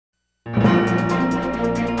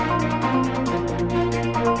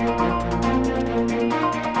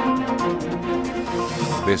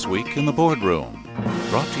This Week in the Boardroom,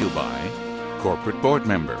 brought to you by corporate board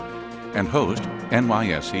member and host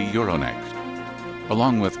NYSE Euronext,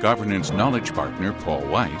 along with governance knowledge partner Paul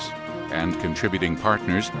Weiss and contributing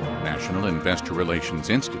partners National Investor Relations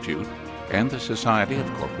Institute and the Society of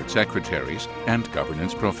Corporate Secretaries and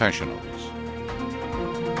Governance Professionals.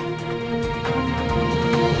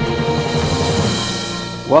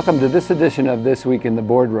 Welcome to this edition of This Week in the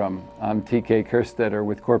Boardroom. I'm TK Kerstetter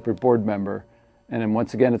with corporate board member. And then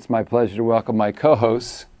once again, it's my pleasure to welcome my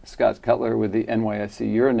co-host, Scott Cutler with the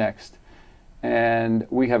NYSE Euronext. And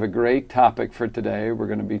we have a great topic for today. We're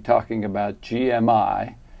going to be talking about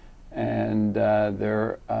GMI and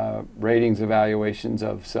their ratings evaluations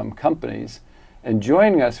of some companies. And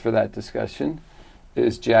joining us for that discussion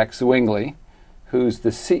is Jack Zwingli, who's the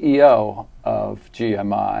CEO of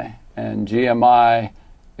GMI. And GMI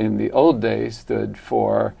in the old days stood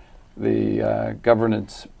for the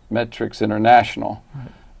Governance Metrics International.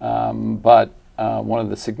 Right. But one of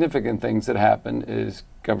the significant things that happened is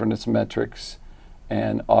governance metrics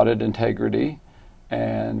and audit integrity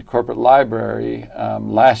and corporate library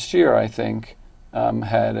last year, I think,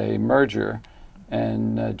 had a merger.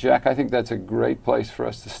 And Jack, I think that's a great place for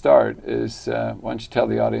us to start is why don't you tell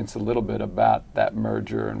the audience a little bit about that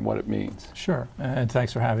merger and what it means? Sure, and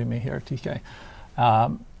thanks for having me here, TK.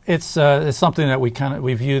 It's something that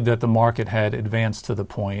we viewed that the market had advanced to the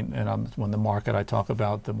point, and when the market, I talk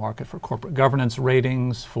about the market for corporate governance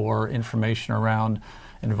ratings, for information around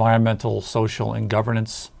environmental, social, and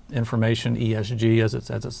governance information, ESG as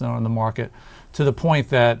it's known in the market, to the point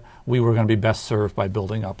that we were going to be best served by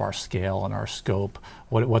building up our scale and our scope.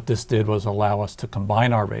 What this did was allow us to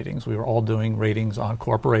combine our ratings. We were all doing ratings on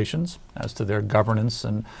corporations as to their governance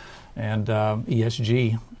and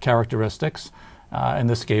ESG characteristics. And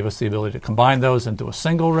this gave us the ability to combine those into a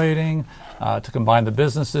single rating, to combine the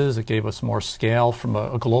businesses. It gave us more scale from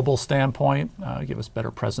a global standpoint. It gave us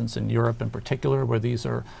better presence in Europe in particular, where these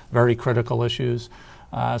are very critical issues.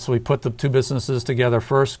 So we put the two businesses together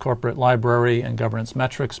first. Corporate library and governance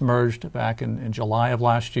metrics merged back in July of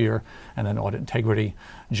last year, and then audit integrity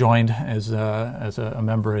joined as a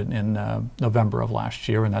member in November of last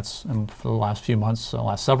year. And that's for the last few months,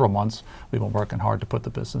 last several months, we've been working hard to put the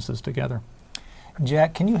businesses together.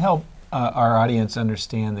 Jack, can you help our audience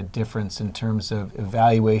understand the difference in terms of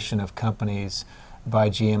evaluation of companies by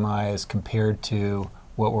GMI as compared to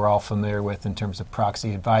what we're all familiar with in terms of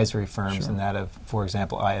proxy advisory firms? Sure. And that of, for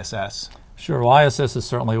example, ISS? Sure. Well, ISS is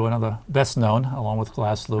certainly one of the best known, along with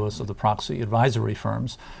Glass Lewis, of the proxy advisory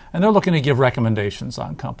firms. And they're looking to give recommendations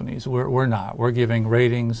on companies. We're not. We're giving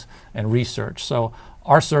ratings and research. So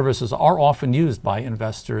our services are often used by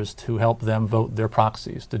investors to help them vote their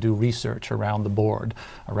proxies, to do research around the board,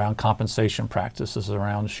 around compensation practices,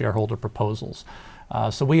 around shareholder proposals.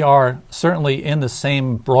 So we are certainly in the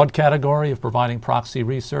same broad category of providing proxy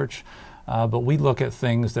research, but we look at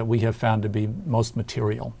things that we have found to be most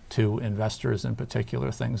material to investors, in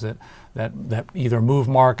particular things that either move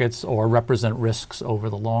markets or represent risks over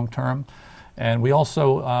the long term. And we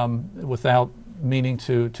also, without meaning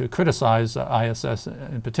to criticize ISS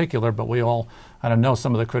in particular, but we all kind of know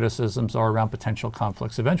some of the criticisms are around potential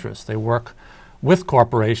conflicts of interest. They work with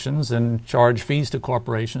corporations and charge fees to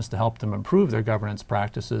corporations to help them improve their governance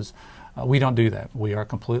practices. We don't do that. We are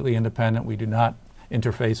completely independent. We do not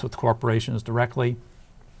interface with corporations directly,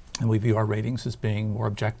 and we view our ratings as being more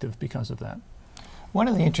objective because of that. One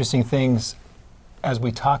of the interesting things as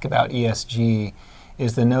we talk about ESG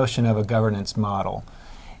is the notion of a governance model.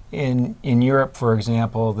 In Europe, for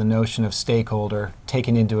example, the notion of stakeholder,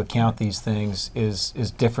 taking into account these things, is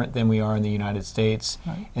different than we are in the United States.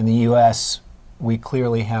 Right. In the U.S., we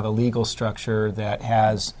clearly have a legal structure that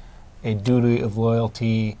has a duty of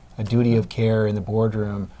loyalty, a duty of care in the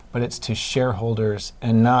boardroom, but it's to shareholders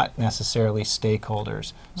and not necessarily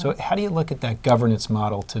stakeholders. Right. So how do you look at that governance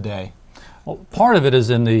model today? Well, part of it is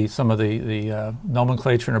in some of the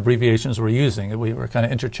nomenclature and abbreviations we're using. We were kind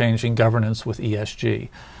of interchanging governance with ESG.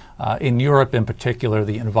 In Europe in particular,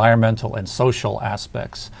 the environmental and social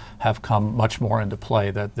aspects have come much more into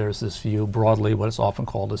play, that there's this view broadly what is often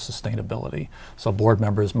called as sustainability. So board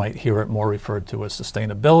members might hear it more referred to as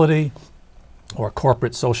sustainability or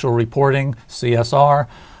corporate social reporting, CSR,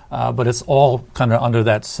 but it's all kind of under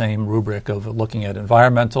that same rubric of looking at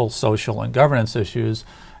environmental, social, and governance issues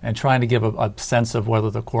and trying to give a sense of whether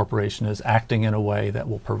the corporation is acting in a way that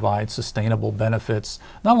will provide sustainable benefits,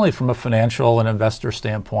 not only from a financial and investor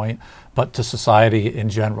standpoint, but to society in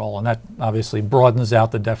general. And that obviously broadens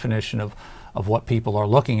out the definition of what people are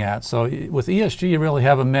looking at. So with ESG, you really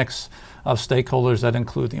have a mix of stakeholders that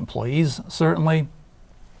include the employees, certainly.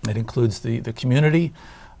 It includes the community.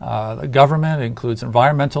 the government. It includes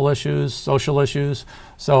environmental issues, social issues.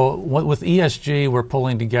 So with ESG, we're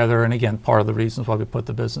pulling together, and again, part of the reasons why we put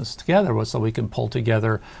the business together was so we can pull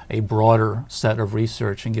together a broader set of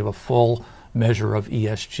research and give a full measure of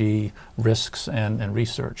ESG risks and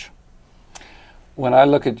research. When I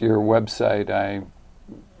look at your website, I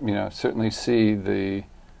certainly see the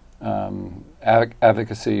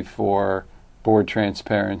advocacy for board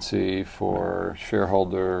transparency, for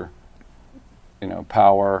shareholder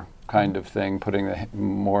power kind of thing, putting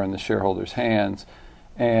more in the shareholders' hands.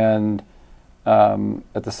 And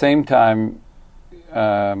at the same time,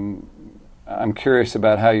 I'm curious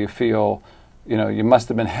about how you feel. You must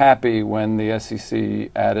have been happy when the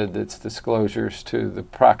SEC added its disclosures to the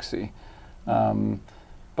proxy.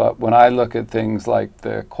 But when I look at things like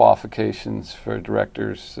the qualifications for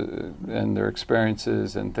directors and their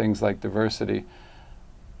experiences and things like diversity,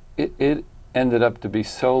 it ended up to be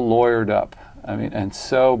so lawyered up, and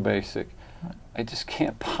so basic. I just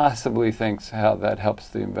can't possibly think how that helps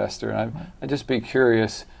the investor. And I'd just be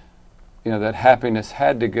curious, that happiness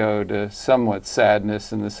had to go to somewhat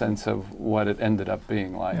sadness in the sense of what it ended up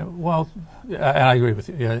being like. And I agree with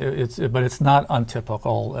you. But it's not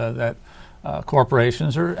untypical that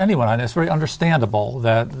corporations or anyone, and it's very understandable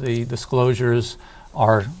that the disclosures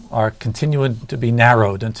are continuing to be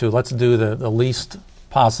narrowed into let's do the least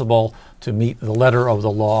possible to meet the letter of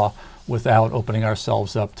the law without opening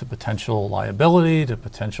ourselves up to potential liability, to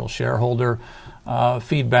potential shareholder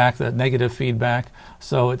feedback, that negative feedback.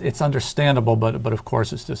 So it's understandable, but of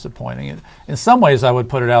course it's disappointing. In some ways, I would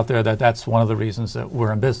put it out there that that's one of the reasons that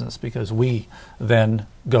we're in business, because we then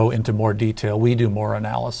go into more detail. We do more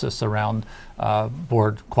analysis around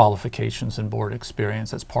board qualifications and board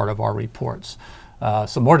experience as part of our reports.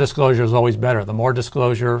 So more disclosure is always better. The more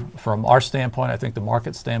disclosure from our standpoint, I think the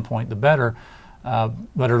market standpoint, the better.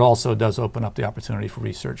 But it also does open up the opportunity for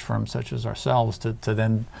research firms such as ourselves to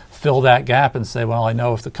then fill that gap and say, well, I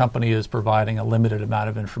know if the company is providing a limited amount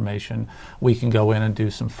of information, we can go in and do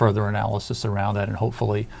some further analysis around that and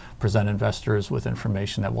hopefully present investors with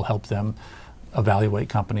information that will help them evaluate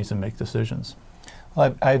companies and make decisions.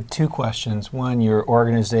 Well, I have two questions. One, your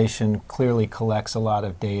organization clearly collects a lot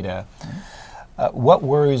of data. What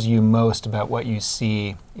worries you most about what you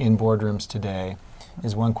see in boardrooms today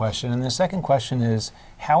is one question. And the second question is,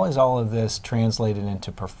 how is all of this translated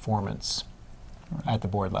into performance at the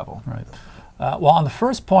board level? Right. Well, on the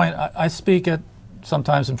first point, I speak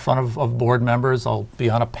sometimes in front of board members. I'll be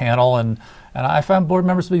on a panel, and I found board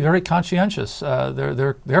members to be very conscientious.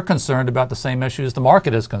 They're concerned about the same issues the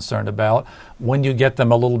market is concerned about when you get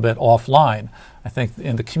them a little bit offline. I think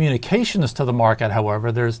in the communications to the market,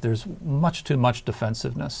 however, there's much too much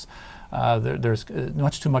defensive-ness. There's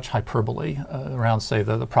much too much hyperbole around, say,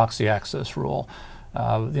 the proxy access rule.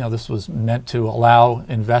 This was meant to allow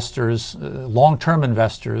investors, long-term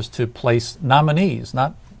investors, to place nominees,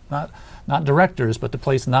 not directors, but to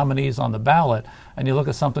place nominees on the ballot. And you look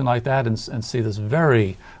at something like that and see this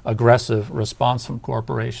very aggressive response from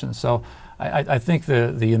corporations. So I think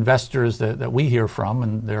the investors that we hear from,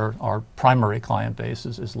 and our primary client base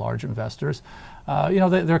is large investors,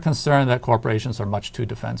 they're concerned that corporations are much too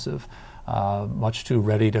defensive, much too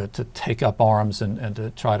ready to take up arms and to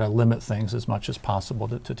try to limit things as much as possible,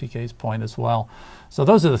 to TK's point as well. So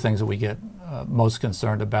those are the things that we get most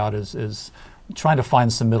concerned about is trying to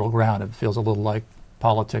find some middle ground. It feels a little like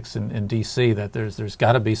politics in D.C., that there's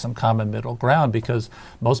got to be some common middle ground, because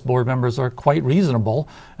most board members are quite reasonable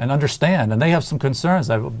and understand, and they have some concerns.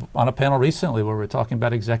 I was on a panel recently where we were talking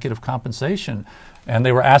about executive compensation, and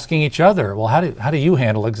they were asking each other, well, how do you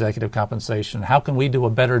handle executive compensation? How can we do a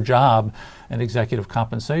better job in executive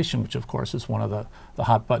compensation, which of course is one of the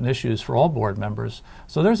hot button issues for all board members.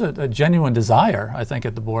 So there's a genuine desire, I think,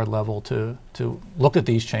 at the board level to look at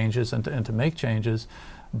these changes and to make changes,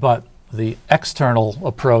 but the external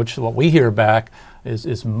approach, what we hear back,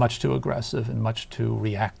 is much too aggressive and much too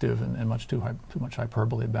reactive and much too much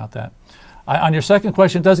hyperbole about that. On your second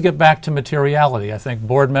question, it does get back to materiality. I think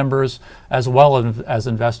board members, as well as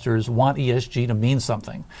investors, want ESG to mean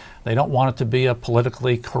something. They don't want it to be a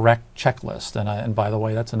politically correct checklist. And by the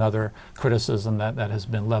way, that's another criticism that has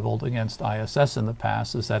been leveled against ISS in the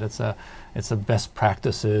past, is that it's a best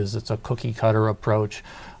practices, it's a cookie cutter approach.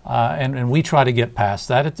 And we try to get past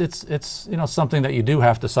that. It's something that you do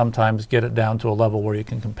have to sometimes get it down to a level where you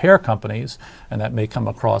can compare companies, and that may come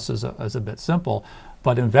across as a bit simple.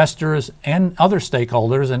 But investors and other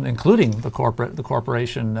stakeholders, and including the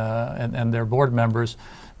corporation and their board members,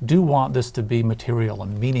 do want this to be material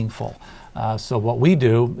and meaningful. So what we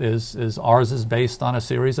do is ours is based on a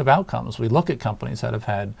series of outcomes. We look at companies that have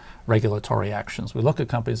had regulatory actions. We look at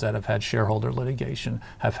companies that have had shareholder litigation,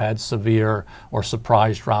 have had severe or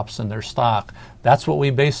surprise drops in their stock. That's what we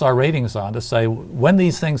base our ratings on, to say when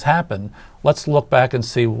these things happen, let's look back and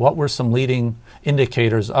see what were some leading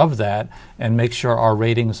indicators of that and make sure our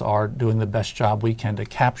ratings are doing the best job we can to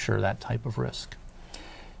capture that type of risk.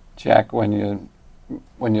 Jack, when you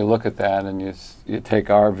look at that and you take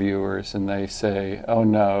our viewers and they say, oh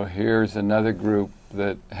no, here's another group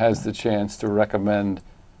that has the chance to recommend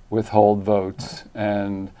withhold votes,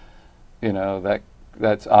 and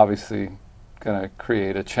that's obviously going to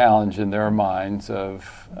create a challenge in their minds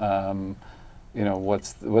of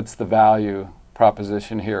what's the value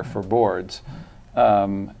proposition here for boards.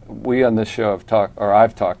 We on this show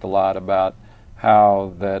I've talked a lot about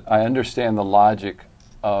how that I understand the logic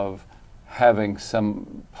of having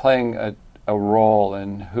playing a role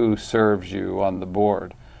in who serves you on the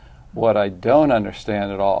board. What I don't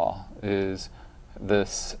understand at all is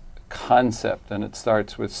this concept, and it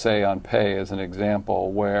starts with say on pay as an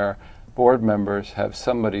example, where board members have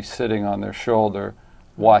somebody sitting on their shoulder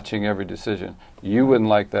watching every decision. You wouldn't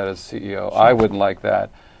like that as CEO. Sure. I wouldn't like that.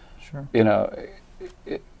 Sure.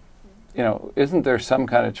 Isn't there some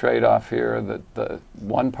kind of trade-off here that the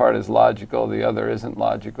one part is logical, the other isn't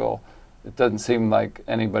logical? It doesn't seem like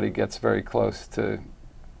anybody gets very close to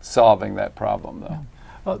solving that problem, though. Yeah.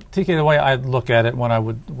 Well, TK, the way I look at it when I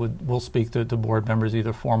will speak to board members,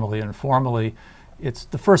 either formally or informally, it's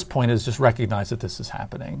the first point is just recognize that this is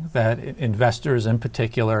happening, that investors in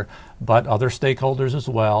particular, but other stakeholders as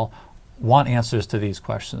well, want answers to these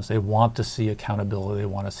questions. They want to see accountability. They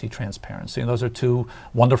want to see transparency. And those are two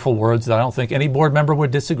wonderful words that I don't think any board member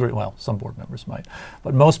would disagree. Well, some board members might,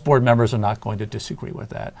 but most board members are not going to disagree with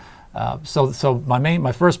that. So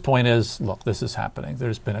my first point is, look, this is happening.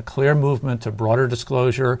 There's been a clear movement to broader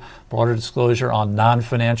disclosure on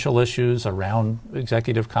non-financial issues around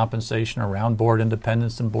executive compensation, around board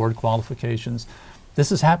independence and board qualifications.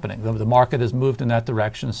 This is happening. The market has moved in that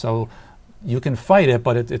direction. So you can fight it,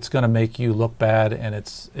 but it's going to make you look bad, and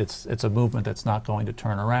it's a movement that's not going to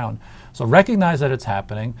turn around. So recognize that it's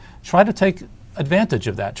happening. Try to take advantage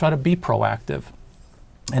of that. Try to be proactive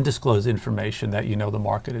and disclose information that the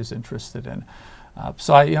market is interested in.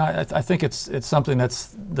 So I think it's something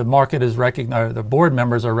that's the market is recognizing, the board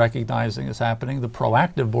members are recognizing is happening. The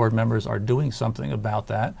proactive board members are doing something about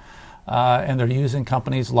that. And they're using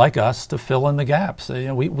companies like us to fill in the gaps.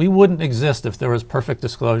 We wouldn't exist if there was perfect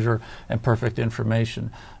disclosure and perfect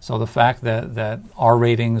information. So the fact that our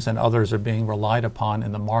ratings and others are being relied upon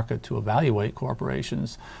in the market to evaluate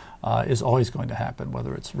corporations is always going to happen,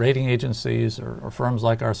 whether it's rating agencies or firms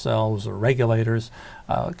like ourselves or regulators.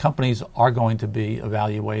 Companies are going to be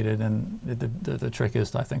evaluated, and the trick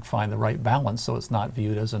is to, I think, find the right balance so it's not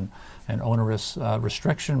viewed as an onerous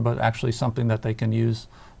restriction, but actually something that they can use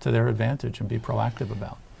to their advantage and be proactive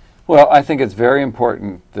about. Well, I think it's very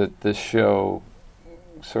important that this show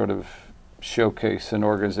sort of showcase an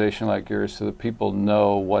organization like yours so that people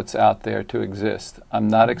know what's out there to exist. I'm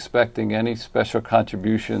not expecting any special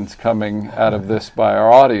contributions coming out of this by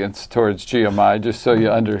our audience towards GMI, just so you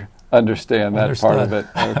understand that part of it.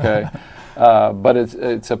 Okay. But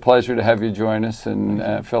it's a pleasure to have you join us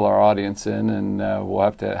and fill our audience in, and we'll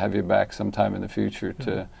have to have you back sometime in the future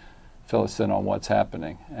to fill us in on what's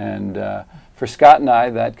happening. And for Scott and I,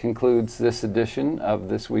 that concludes this edition of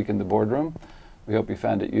This Week in the Boardroom. We hope you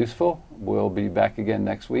found it useful. We'll be back again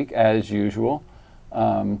next week, as usual,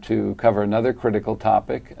 to cover another critical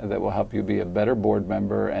topic that will help you be a better board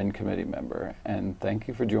member and committee member. And thank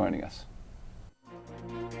you for joining us.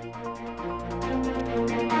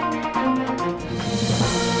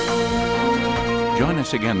 Join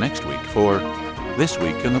us again next week for This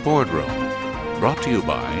Week in the Boardroom, brought to you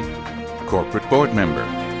by Corporate Board Member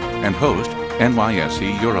and host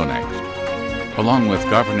NYSE Euronext, along with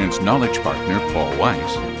Governance Knowledge Partner Paul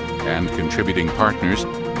Weiss and contributing partners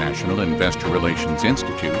National Investor Relations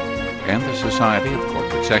Institute and the Society of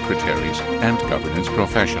Corporate Secretaries and Governance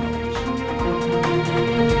Professionals.